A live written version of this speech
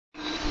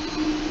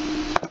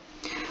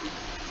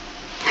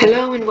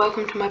Hello and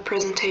welcome to my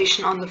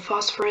presentation on the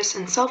phosphorus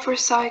and sulfur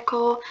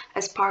cycle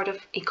as part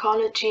of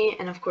ecology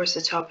and of course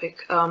the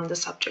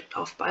subject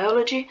of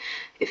biology.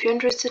 If you're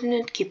interested in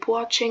it, keep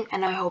watching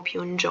and I hope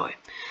you enjoy.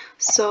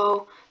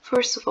 So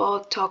first of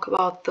all, talk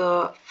about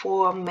the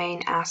four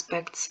main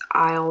aspects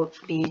I'll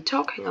be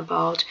talking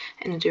about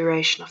in the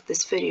duration of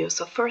this video.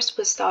 So first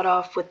we'll start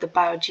off with the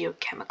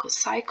biogeochemical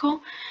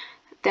cycle.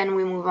 Then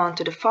we move on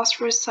to the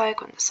phosphorus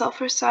cycle and the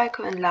sulfur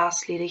cycle, and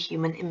lastly the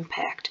human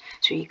impact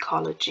to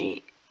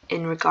ecology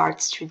in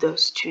regards to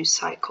those two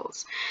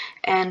cycles.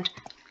 And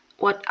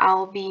what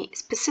I'll be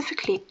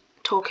specifically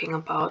talking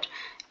about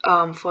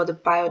for the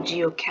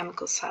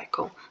biogeochemical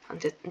cycle,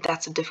 and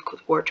that's a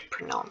difficult word to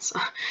pronounce,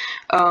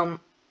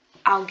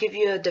 I'll give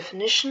you a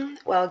definition.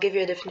 Well, I'll give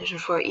you a definition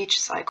for each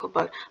cycle,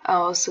 but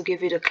I'll also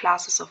give you the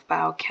classes of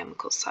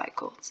biochemical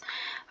cycles.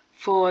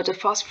 For the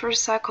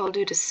phosphorus cycle, I'll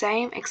do the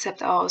same,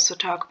 except I'll also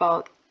talk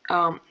about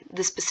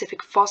the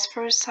specific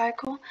phosphorus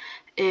cycle,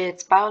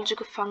 its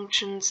biological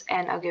functions,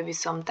 and I'll give you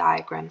some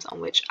diagrams on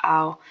which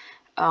I'll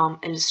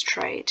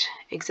illustrate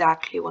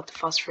exactly what the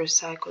phosphorus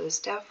cycle is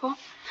there for.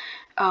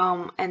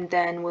 And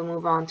then we'll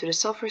move on to the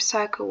sulfur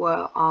cycle,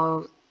 where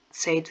I'll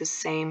say the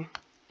same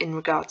in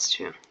regards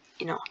to,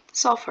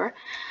 sulfur.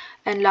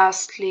 And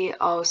lastly,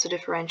 I'll also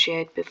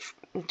differentiate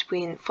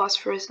between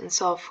phosphorus and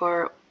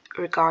sulfur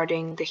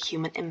regarding the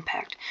human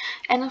impact.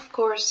 And of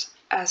course,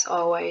 as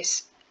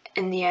always,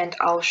 in the end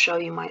I'll show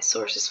you my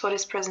sources for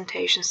this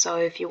presentation, so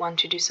if you want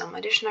to do some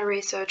additional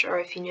research or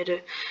if you need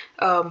it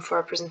for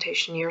a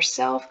presentation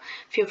yourself,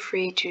 feel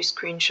free to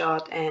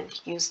screenshot and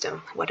use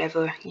them,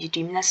 whatever you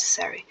deem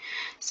necessary.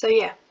 So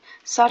yeah,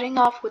 starting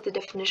off with the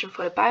definition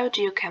for the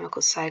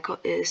biogeochemical cycle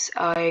is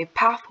a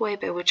pathway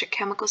by which a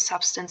chemical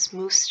substance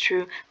moves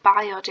through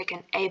biotic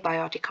and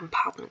abiotic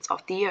compartments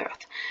of the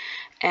earth.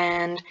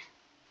 And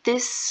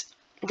this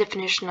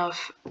definition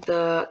of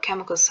the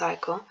chemical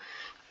cycle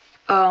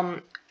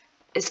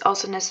is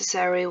also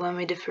necessary when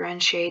we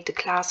differentiate the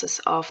classes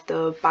of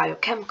the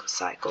biochemical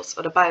cycles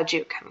or the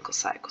biogeochemical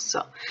cycles.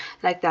 So,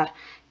 like that,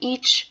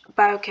 each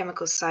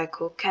biochemical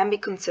cycle can be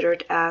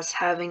considered as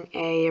having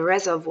a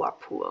reservoir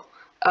pool,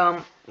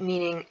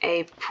 meaning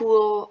a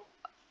pool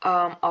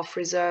of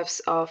reserves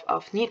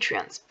of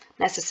nutrients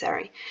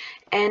necessary,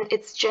 and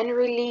it's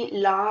generally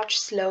large,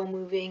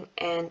 slow-moving,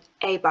 and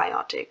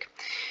abiotic.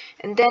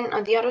 And then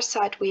on the other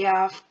side we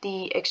have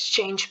the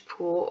exchange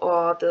pool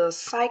or the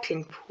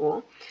cycling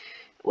pool,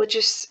 which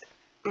is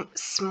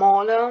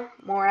smaller,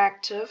 more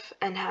active,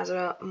 and has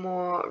a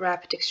more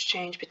rapid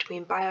exchange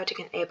between biotic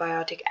and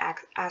abiotic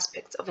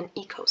aspects of an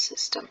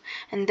ecosystem.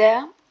 And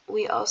there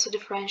we also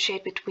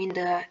differentiate between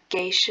the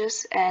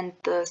gaseous and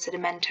the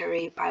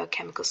sedimentary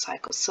biochemical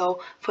cycles.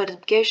 So for the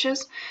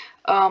gaseous,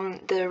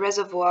 the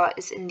reservoir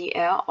is in the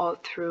air or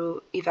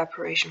through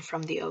evaporation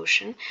from the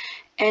ocean,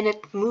 and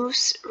it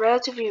moves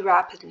relatively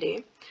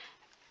rapidly,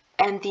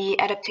 and the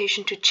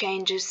adaptation to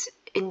changes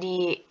in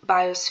the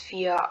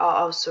biosphere are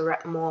also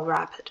more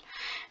rapid.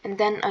 And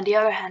then on the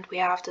other hand we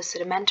have the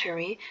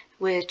sedimentary,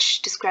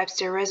 which describes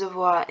the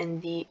reservoir in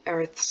the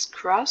Earth's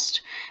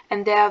crust,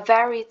 and there are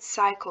varied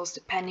cycles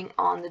depending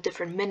on the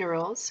different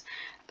minerals,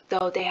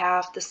 though they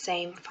have the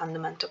same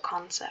fundamental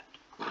concept.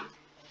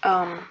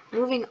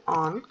 Moving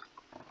on,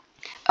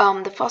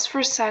 the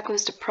phosphorus cycle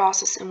is the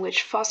process in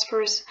which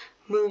phosphorus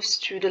moves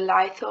through the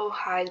litho,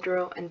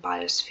 hydro, and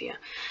biosphere.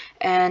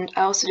 And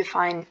I also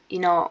define,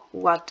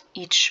 what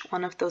each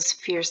one of those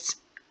spheres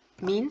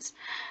means.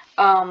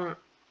 Yeah,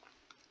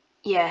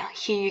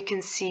 here you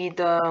can see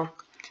the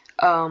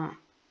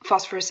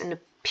phosphorus in the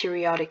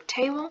periodic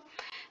table.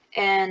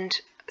 And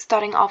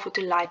starting off with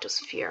the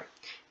lithosphere,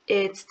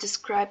 it's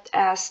described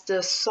as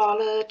the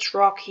solid,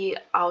 rocky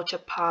outer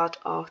part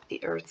of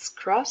the Earth's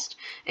crust,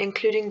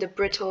 including the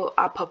brittle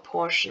upper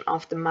portion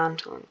of the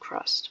mantle and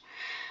crust.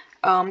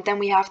 Then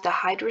we have the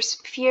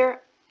hydrosphere,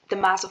 the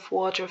mass of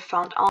water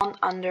found on,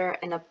 under,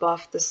 and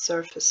above the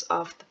surface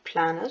of the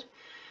planet.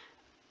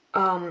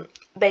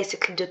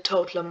 Basically the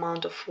total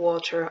amount of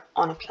water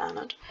on a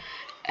planet.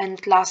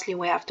 And lastly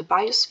we have the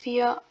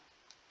biosphere,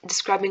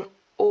 describing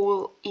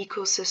all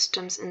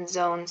ecosystems and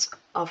zones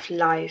of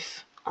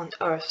life on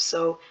Earth,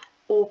 so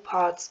all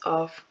parts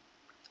of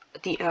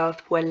the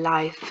Earth where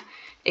life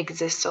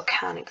exists or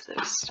can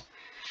exist.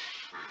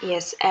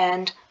 Yes,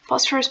 and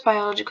phosphorus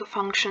biological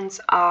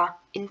functions are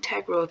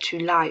integral to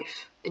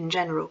life in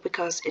general,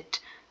 because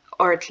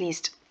or at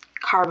least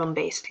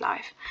carbon-based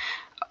life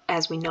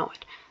as we know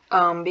it,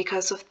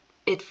 because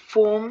it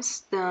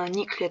forms the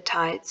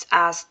nucleotides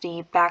as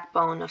the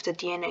backbone of the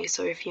DNA.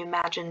 So if you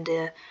imagine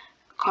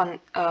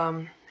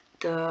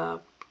the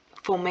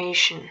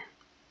formation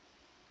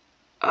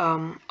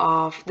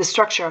of the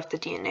structure of the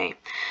DNA,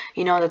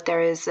 you know that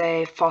there is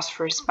a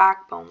phosphorus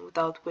backbone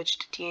without which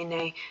the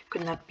DNA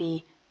could not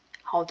be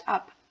held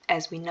up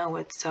as we know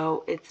it.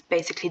 So it's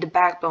basically the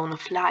backbone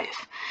of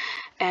life.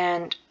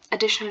 And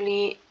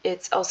additionally,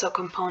 it's also a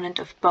component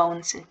of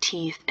bones and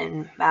teeth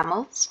in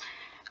mammals,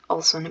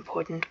 also an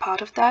important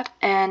part of that,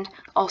 and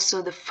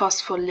also the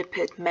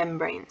phospholipid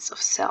membranes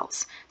of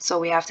cells. So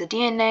we have the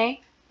DNA,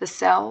 the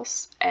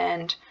cells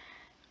and,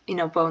 you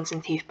know, bones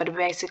and teeth, but it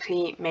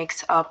basically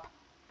makes up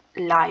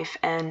life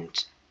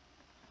and,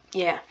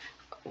 yeah,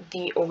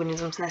 the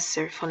organisms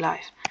necessary for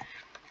life.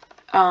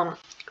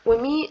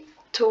 When we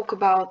talk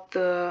about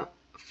the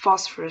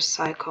phosphorus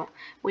cycle,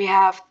 we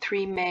have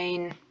three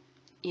main,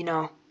 you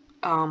know,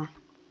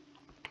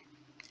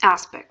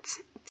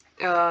 aspects,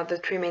 the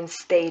three main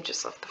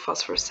stages of the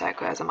phosphorus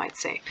cycle, as I might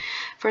say.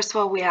 First of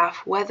all, we have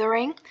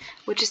weathering,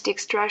 which is the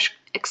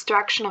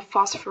extraction of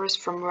phosphorus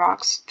from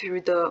rocks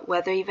through the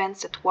weather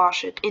events that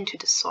wash it into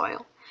the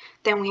soil.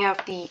 Then we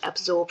have the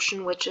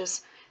absorption, which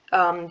is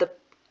the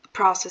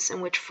process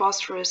in which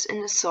phosphorus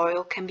in the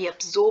soil can be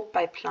absorbed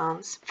by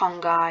plants,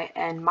 fungi,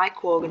 and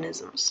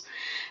microorganisms.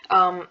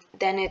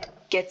 Then it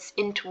gets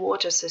into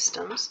water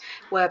systems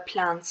where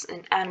plants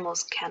and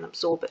animals can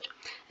absorb it.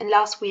 And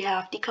last, we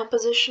have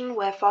decomposition,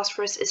 where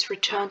phosphorus is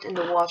returned in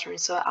the water and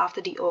soil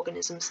after the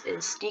organisms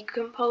is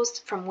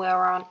decomposed, from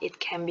where on it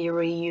can be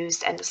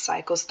reused and the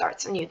cycle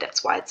starts anew.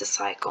 That's why it's a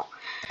cycle.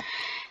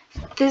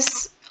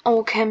 This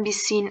all can be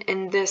seen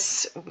in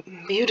this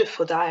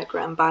beautiful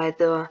diagram by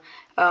the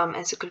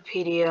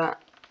Encyclopedia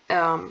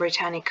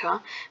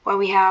Britannica, where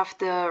we have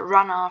the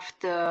runoff,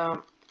 the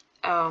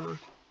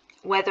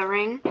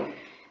weathering,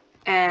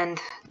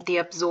 and the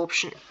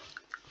absorption.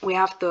 We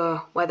have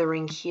the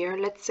weathering here,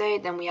 let's say,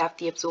 then we have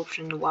the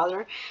absorption in the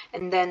water,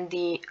 and then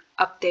the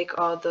uptake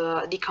or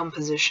the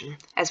decomposition,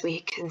 as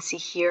we can see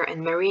here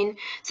in marine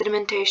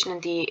sedimentation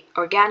and the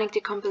organic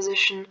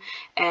decomposition,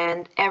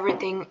 and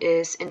everything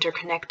is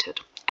interconnected,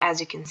 as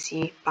you can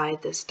see by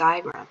this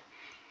diagram.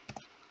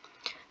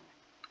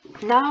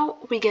 Now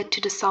we get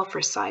to the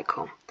sulfur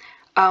cycle,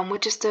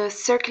 which is the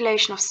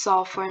circulation of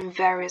sulfur in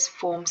various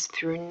forms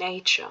through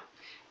nature.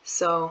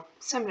 So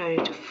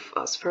similar to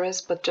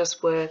phosphorus, but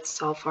just with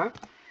sulfur.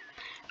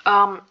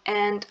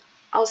 And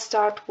I'll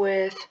start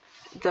with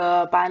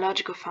the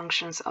biological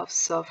functions of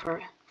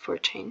sulfur for a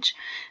change.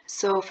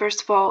 So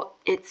first of all,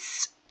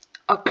 it's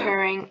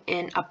occurring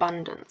in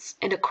abundance.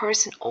 It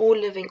occurs in all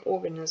living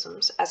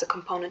organisms as a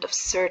component of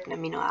certain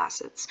amino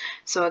acids.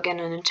 So again,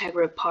 an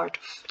integral part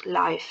of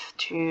life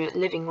to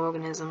living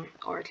organism,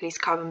 or at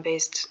least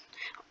carbon-based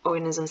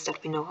organisms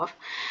that we know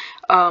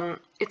of.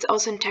 It's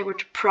also integral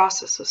to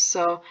processes,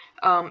 so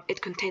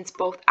it contains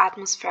both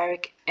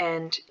atmospheric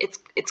and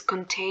it's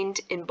contained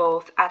in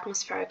both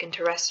atmospheric and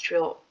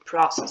terrestrial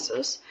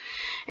processes.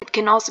 It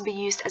can also be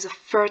used as a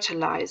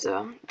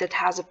fertilizer that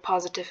has a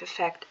positive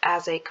effect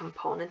as a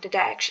component. And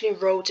I actually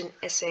wrote an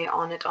essay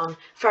on it on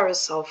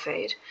ferrous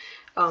sulfate.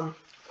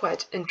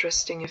 Quite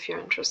interesting if you're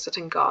interested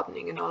in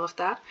gardening and all of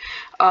that.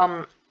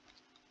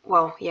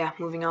 Well, yeah,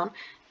 moving on.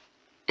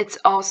 It's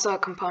also a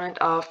component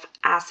of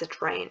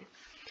acid rain.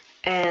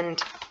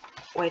 And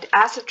wait,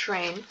 acid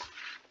rain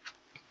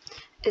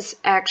is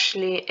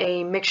actually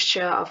a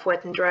mixture of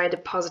wet and dry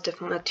depositive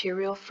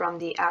material from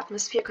the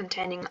atmosphere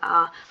containing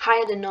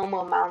higher than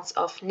normal amounts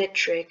of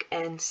nitric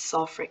and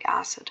sulfuric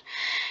acid.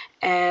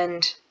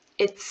 And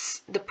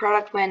it's the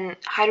product when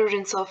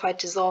hydrogen sulfide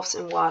dissolves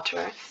in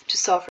water to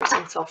sulfurous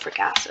and sulfuric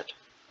acid.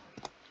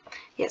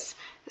 Yes,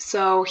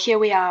 so here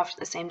we have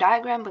the same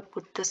diagram, but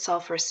with the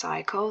sulfur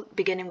cycle,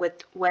 beginning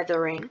with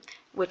weathering,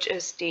 which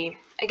is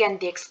again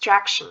the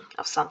extraction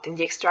of something,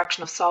 the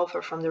extraction of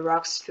sulfur from the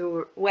rocks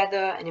through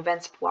weather and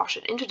events that wash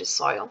it into the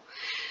soil.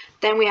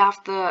 Then we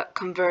have the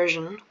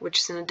conversion, which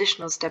is an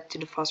additional step to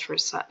the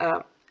phosphorus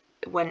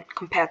when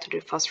compared to the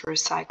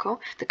phosphorus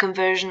cycle. The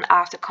conversion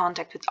after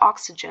contact with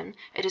oxygen,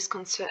 it is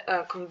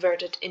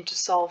converted into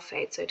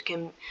sulfate, so it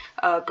can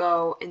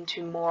go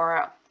into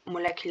more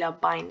molecular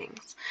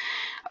bindings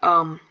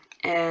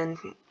and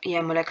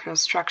molecular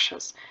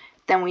structures.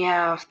 Then we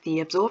have the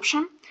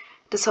absorption.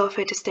 The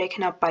sulfate is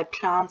taken up by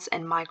plants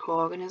and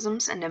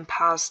microorganisms and then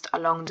passed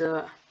along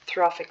the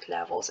trophic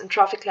levels. And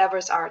trophic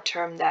levels are a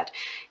term that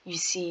you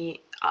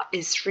see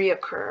is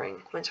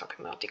reoccurring when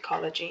talking about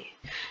ecology.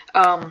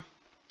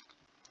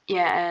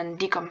 And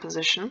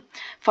decomposition.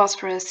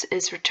 Phosphorus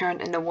is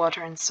returned in the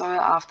water and soil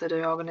after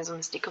the organism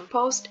is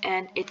decomposed,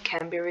 and it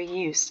can be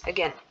reused.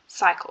 Again,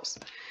 cycles.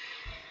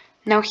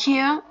 Now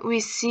here we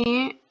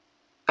see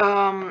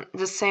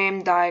the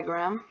same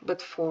diagram,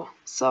 but for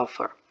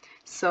sulfur.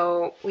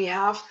 So we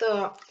have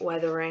the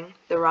weathering,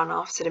 the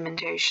runoff,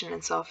 sedimentation,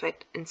 and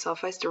sulfate. In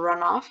sulfides, the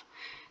runoff.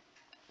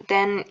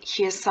 Then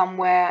here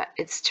somewhere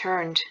it's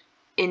turned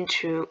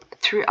into,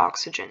 through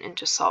oxygen,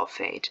 into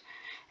sulfate.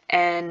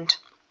 And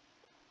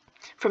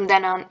from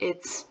then on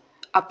it's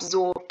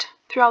absorbed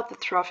throughout the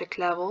trophic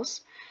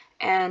levels.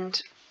 And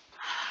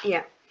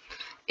yeah,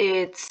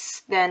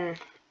 it's then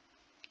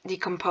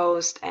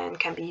decomposed and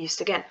can be used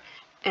again.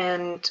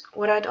 And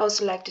what I'd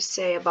also like to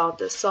say about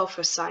the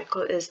sulfur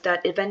cycle is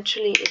that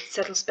eventually it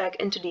settles back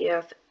into the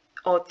earth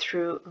or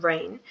through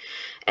rain,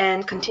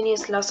 and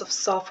continuous loss of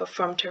sulfur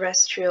from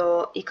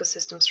terrestrial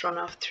ecosystems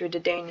runoff through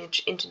the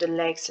drainage into the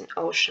lakes and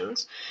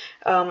oceans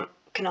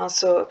can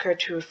also occur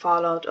through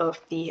fallout of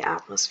the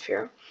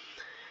atmosphere.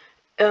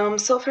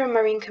 Sulfur in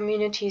marine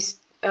communities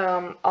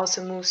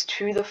also moves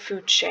through the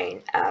food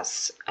chain,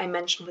 as I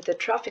mentioned with the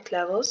trophic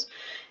levels.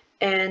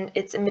 and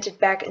it's emitted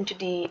back into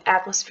the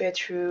atmosphere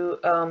through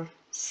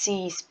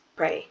sea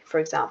spray, for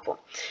example.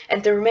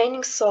 And the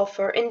remaining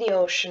sulfur in the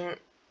ocean,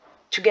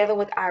 together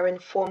with iron,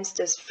 forms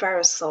this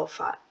ferrous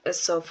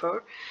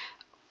sulfur,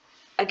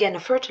 again a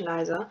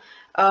fertilizer,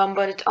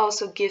 but it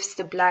also gives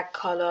the black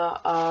color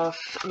of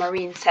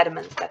marine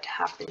sediments that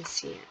have been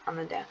seen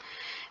under there.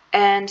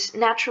 And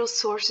natural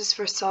sources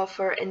for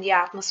sulfur in the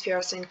atmosphere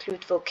also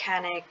include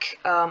volcanic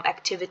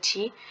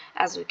activity,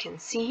 as we can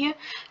see here,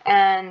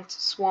 and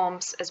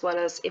swamps, as well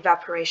as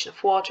evaporation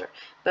of water.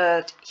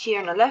 But here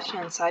on the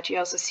left-hand side, you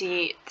also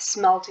see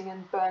smelting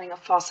and burning of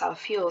fossil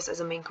fuels as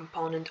a main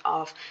component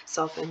of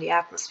sulfur in the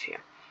atmosphere.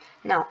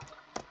 Now,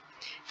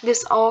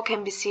 this all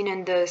can be seen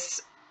in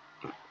this,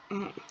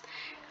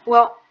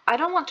 well, I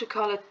don't want to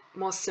call it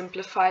more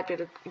simplified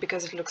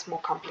because it looks more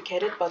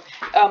complicated, but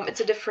it's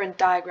a different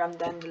diagram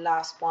than the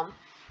last one.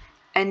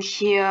 And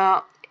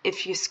here,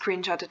 if you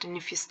screenshot it and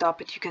if you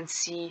stop it, you can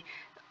see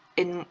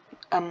in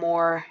a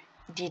more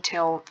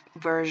detailed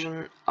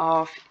version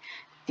of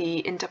the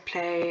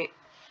interplay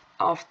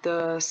of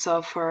the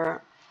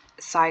sulfur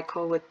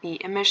cycle with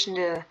the emission,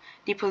 the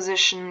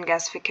deposition,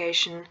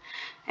 gasification,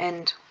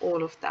 and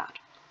all of that.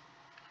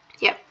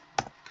 Yeah.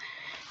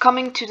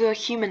 Coming to the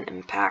human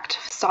impact,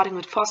 starting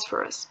with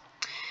phosphorus.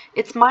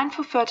 It's mined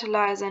for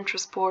fertilizer and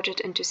transported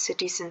into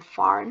cities and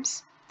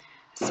farms.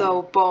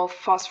 So both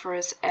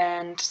phosphorus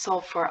and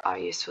sulfur are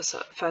used for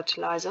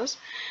fertilizers.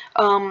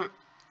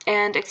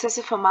 And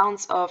excessive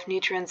amounts of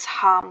nutrients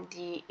harm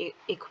the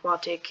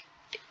aquatic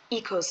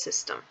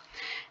ecosystem.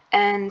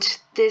 And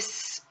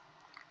this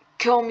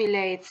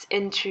culminates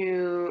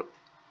into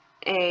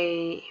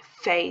a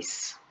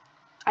phase.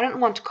 I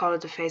don't want to call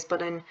it a phase,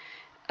 but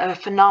a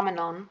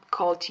phenomenon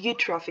called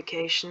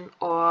eutrophication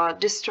or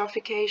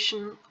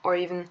dystrophication or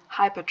even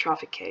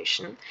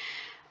hypertrophication.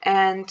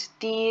 And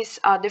these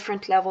are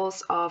different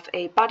levels of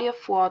a body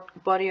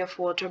of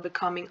water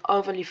becoming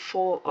overly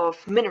full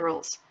of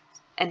minerals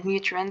and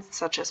nutrients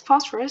such as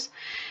phosphorus,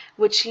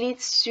 which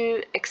leads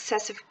to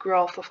excessive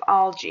growth of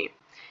algae.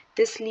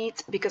 This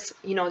leads, because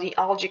the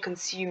algae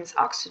consumes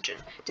oxygen,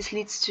 this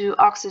leads to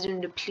oxygen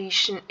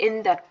depletion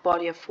in that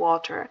body of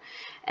water,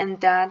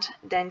 and that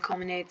then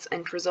culminates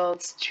and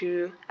results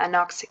to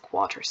anoxic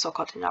water,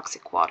 so-called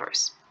anoxic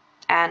waters,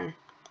 and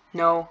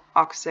no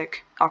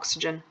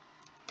oxygen,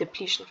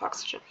 depletion of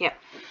oxygen, yeah.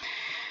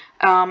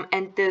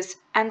 And this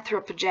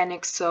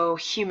anthropogenic, so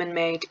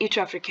human-made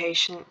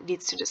eutrophication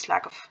leads to this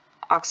lack of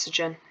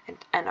oxygen and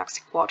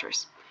anoxic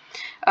waters,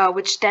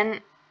 which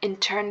then in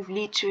turn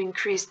lead to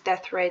increased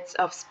death rates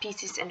of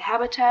species and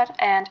habitat.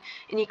 And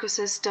in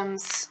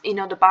ecosystems,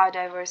 the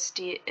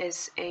biodiversity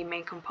is a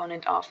main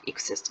component of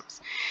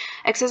ecosystems.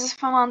 Excessive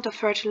amount of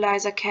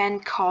fertilizer can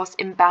cause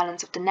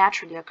imbalance of the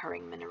naturally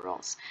occurring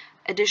minerals.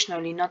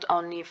 Additionally, not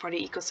only for the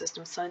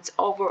ecosystem, so it's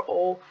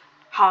overall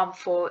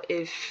harmful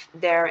if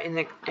they're in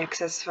an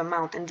excessive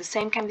amount. And the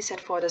same can be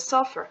said for the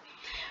sulfur.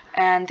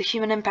 And the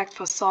human impact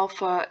for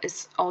sulfur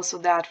is also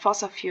that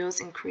fossil fuels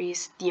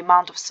increase the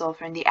amount of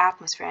sulfur in the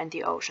atmosphere and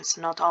the ocean,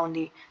 so not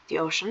only the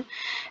ocean,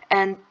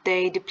 and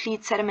they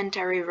deplete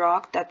sedimentary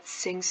rock that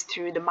sinks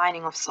through the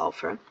mining of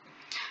sulfur.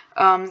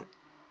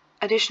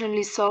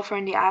 Additionally, sulfur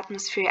in the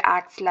atmosphere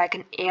acts like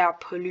an air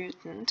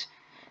pollutant,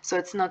 so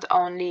it's not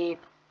only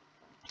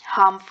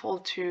harmful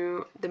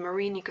to the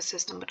marine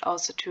ecosystem but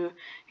also to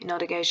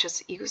the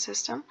gaseous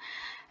ecosystem,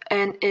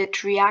 and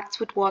it reacts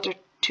with water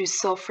to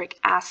sulfuric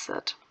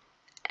acid.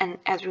 And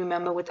as we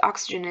remember, with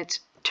oxygen it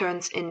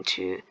turns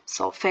into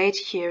sulfate.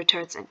 Here it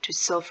turns into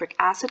sulfuric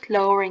acid,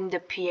 lowering the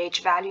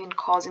pH value and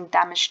causing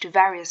damage to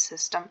various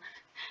systems.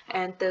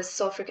 And the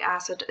sulfuric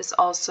acid is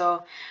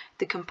also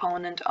the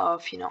component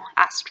of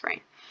acid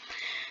rain.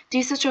 The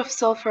usage of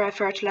sulfur as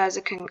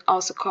fertilizer can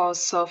also cause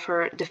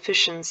sulfur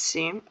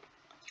deficiency,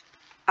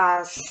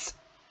 as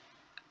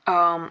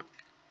a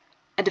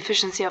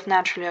deficiency of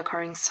naturally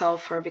occurring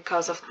sulfur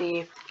because of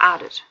the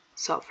added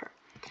sulfur.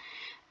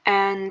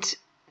 And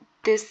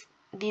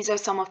these are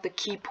some of the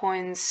key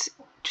points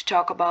to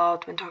talk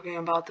about when talking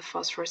about the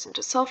phosphorus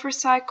into sulfur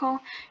cycle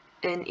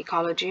in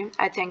ecology.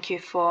 I thank you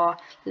for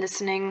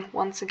listening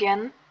once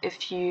again,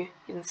 if you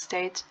didn't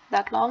stay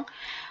that long.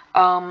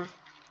 And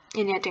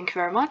yeah, thank you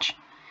very much.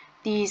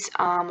 These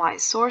are my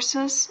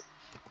sources,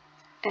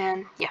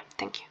 and yeah,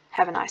 thank you.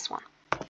 Have a nice one.